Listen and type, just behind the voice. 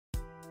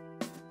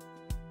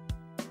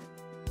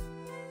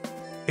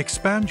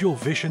Expand your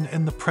vision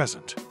in the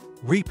present,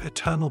 reap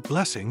eternal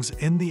blessings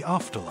in the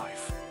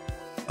afterlife.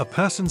 A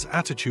person's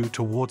attitude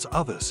towards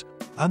others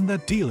and their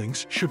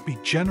dealings should be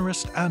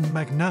generous and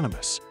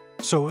magnanimous,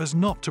 so as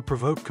not to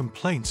provoke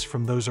complaints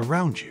from those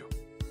around you.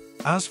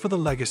 As for the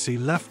legacy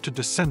left to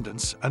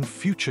descendants and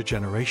future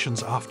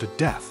generations after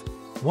death,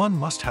 one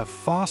must have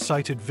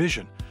far-sighted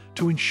vision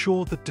to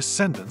ensure that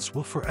descendants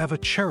will forever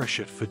cherish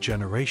it for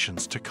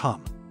generations to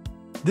come.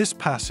 This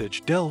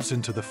passage delves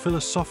into the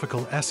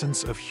philosophical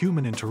essence of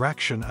human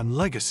interaction and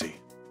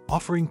legacy,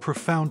 offering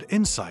profound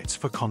insights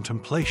for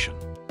contemplation.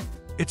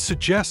 It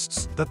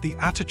suggests that the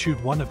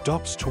attitude one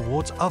adopts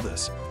towards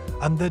others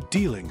and their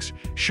dealings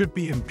should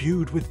be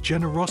imbued with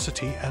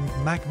generosity and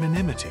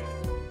magnanimity,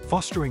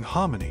 fostering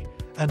harmony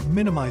and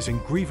minimizing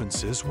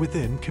grievances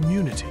within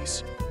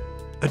communities.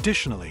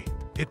 Additionally,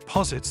 it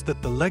posits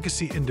that the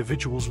legacy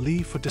individuals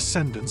leave for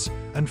descendants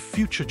and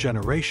future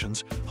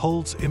generations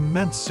holds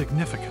immense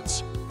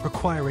significance,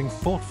 requiring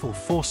thoughtful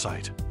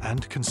foresight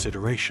and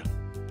consideration.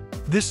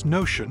 This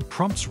notion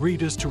prompts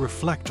readers to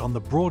reflect on the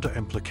broader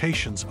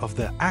implications of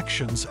their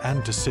actions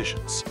and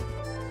decisions.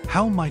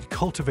 How might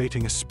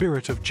cultivating a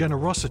spirit of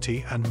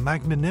generosity and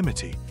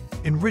magnanimity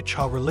enrich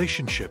our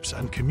relationships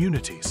and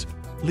communities,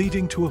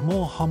 leading to a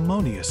more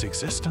harmonious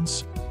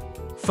existence?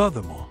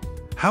 Furthermore,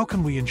 how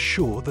can we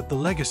ensure that the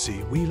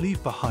legacy we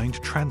leave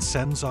behind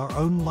transcends our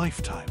own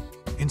lifetime,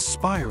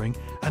 inspiring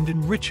and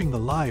enriching the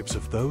lives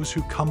of those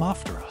who come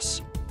after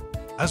us?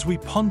 As we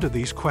ponder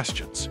these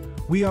questions,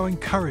 we are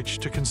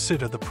encouraged to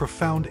consider the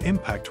profound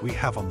impact we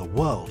have on the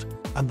world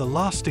and the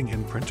lasting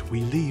imprint we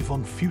leave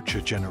on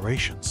future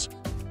generations.